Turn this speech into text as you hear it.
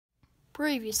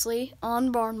Previously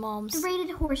on Barn Moms. The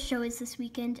Rated Horse Show is this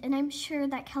weekend, and I'm sure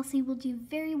that Kelsey will do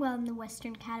very well in the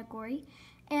Western category,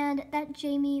 and that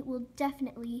Jamie will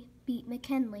definitely beat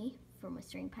McKinley from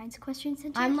Whispering Pines Equestrian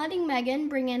Center. I'm letting Megan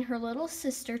bring in her little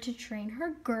sister to train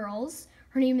her girls.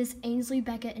 Her name is Ainsley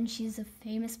Beckett, and she's a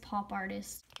famous pop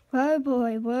artist. Whoa,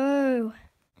 boy, whoa.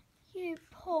 You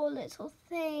poor little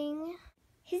thing.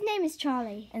 His name is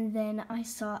Charlie. And then I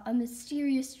saw a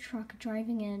mysterious truck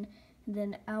driving in. And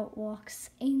then out walks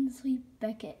Ainsley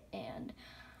Beckett, and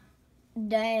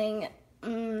dang,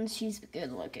 she's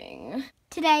good looking.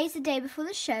 Today is the day before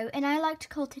the show, and I like to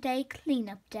call today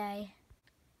Cleanup Day.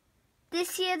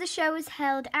 This year the show is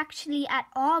held actually at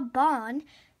our barn,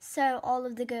 so all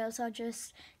of the girls are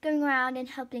just going around and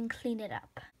helping clean it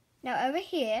up. Now over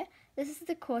here, this is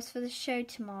the course for the show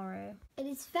tomorrow. It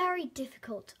is very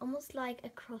difficult, almost like a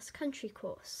cross-country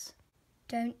course.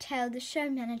 Don't tell the show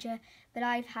manager, but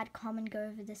I've had Carmen go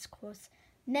over this course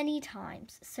many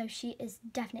times, so she is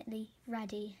definitely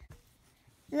ready.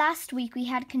 Last week we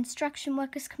had construction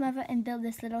workers come over and build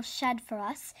this little shed for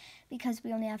us because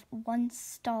we only have one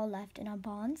stall left in our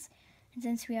barns. And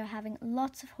since we are having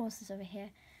lots of horses over here,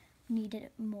 we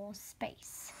needed more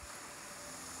space.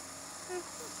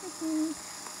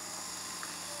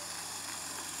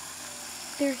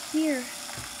 They're here.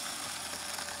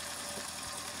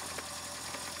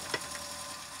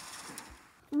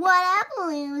 What up,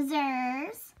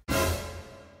 losers?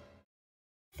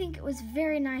 I think it was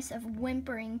very nice of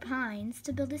Whimpering Pines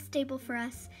to build a stable for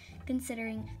us,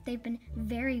 considering they've been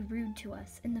very rude to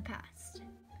us in the past.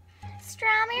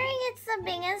 Strawberry gets the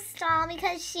biggest stall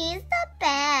because she's the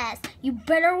best. You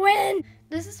better win!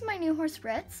 This is my new horse,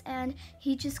 Ritz, and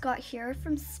he just got here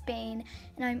from Spain,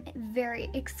 and I'm very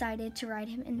excited to ride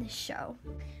him in the show.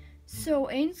 So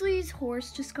Ainsley's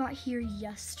horse just got here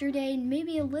yesterday,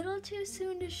 maybe a little too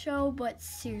soon to show, but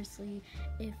seriously,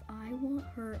 if I want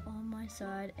her on my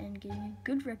side and getting a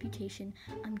good reputation,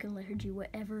 I'm gonna let her do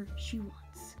whatever she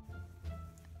wants.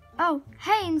 Oh,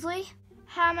 hey Ainsley.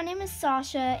 Hi, my name is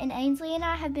Sasha, and Ainsley and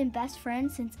I have been best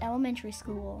friends since elementary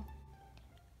school.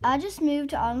 I just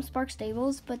moved to Autumn Spark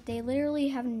Stables, but they literally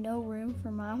have no room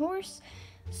for my horse,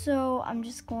 so I'm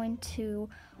just going to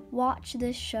watch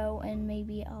this show and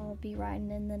maybe I'll be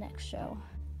riding in the next show.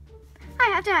 I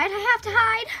have to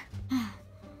hide.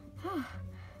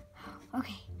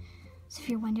 Okay, so if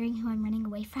you're wondering who I'm running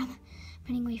away from, I'm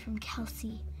running away from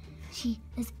Kelsey. She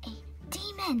is a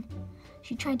demon.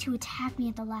 She tried to attack me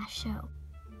at the last show.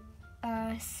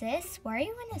 Sis, why are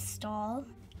you in a stall?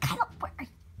 Kyle, what are you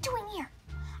doing here?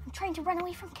 I'm trying to run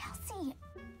away from Kelsey.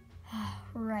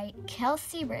 Right,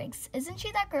 Kelsey Riggs. Isn't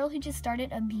she that girl who just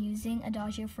started abusing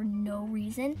Adagio for no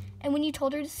reason? And when you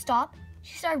told her to stop,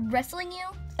 she started wrestling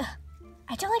you?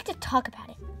 I don't like to talk about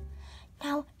it.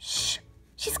 Now, shh,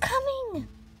 she's coming.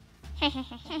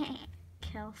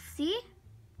 Kelsey,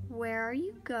 where are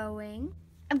you going?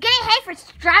 I'm getting hay for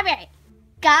Strawberry.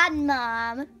 God,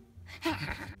 Mom.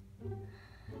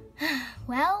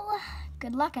 Well,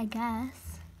 good luck, I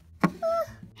guess.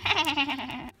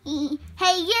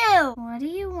 Hey, you! What do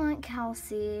you want,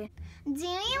 Kelsey? Do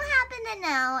you happen to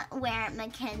know where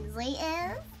Mackenzie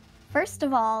is? First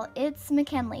of all, it's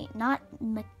McKinley, not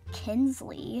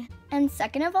McKinsley. And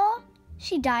second of all,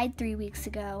 she died 3 weeks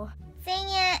ago. Sing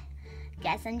it.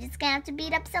 Guess I'm just gonna have to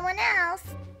beat up someone else.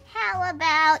 How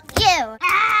about you?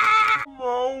 Ah!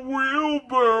 My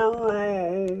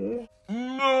wheelbarrow!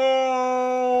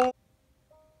 No!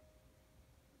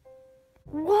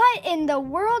 What in the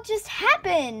world just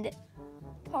happened?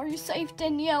 Are you safe,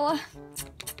 Daniela?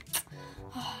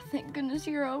 Oh, thank goodness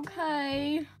you're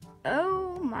okay.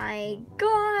 Oh my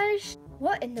gosh.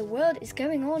 What in the world is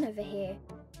going on over here?